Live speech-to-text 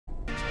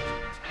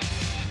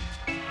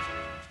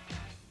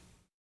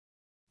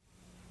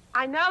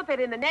I know that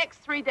in the next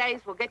 3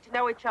 days, we'll get to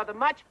know each other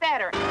much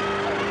better.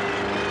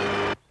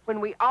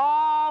 When we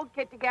all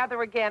get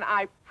together again,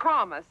 I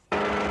promise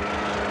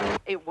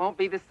it won't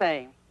be the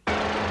same.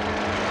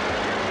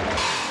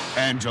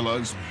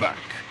 Angela's back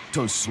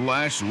to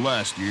slash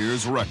last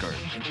year's record.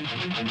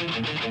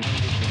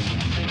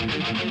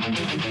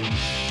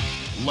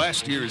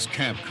 Last year's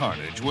Camp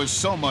Carnage was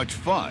so much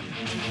fun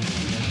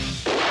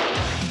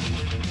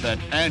that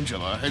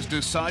Angela has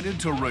decided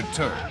to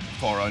return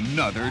for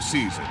another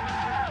season.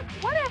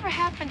 Whatever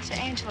happened to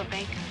Angela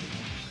Baker?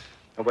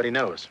 Nobody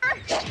knows.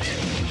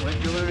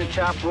 Where'd you learn to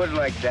chop wood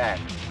like that?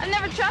 I've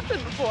never chopped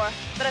wood before,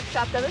 but I've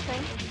chopped other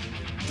things.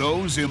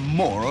 Those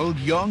immoral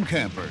young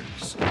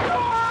campers.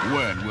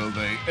 When will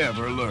they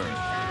ever learn?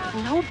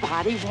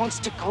 Nobody wants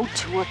to go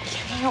to a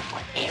camp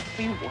where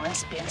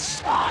everyone's been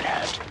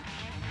slaughtered.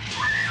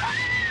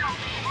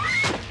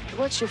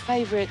 What's your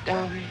favorite,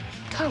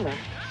 color?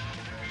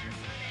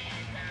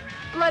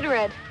 Blood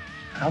red.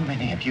 How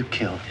many have you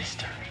killed this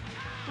time?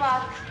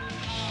 Lots.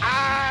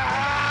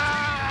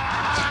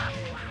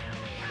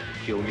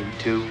 Kill me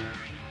too?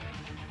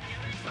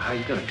 How are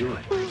you gonna do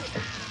it?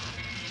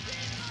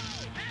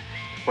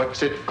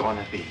 What's it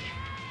gonna be?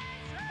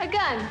 A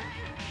gun.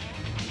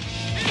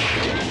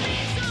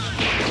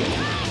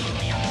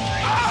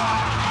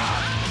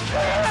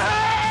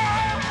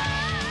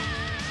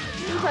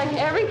 Seems like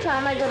every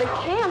time I go to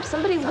camp,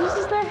 somebody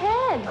loses their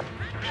head.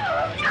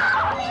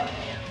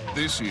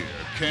 This year,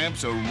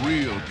 camp's a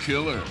real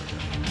killer.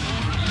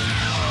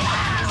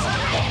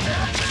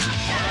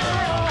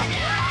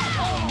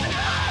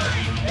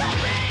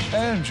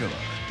 Angela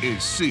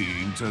is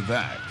seeing to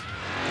that.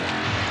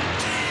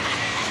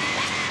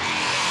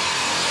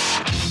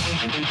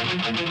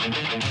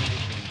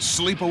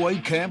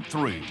 Sleepaway Camp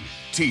 3,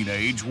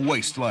 Teenage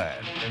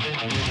Wasteland.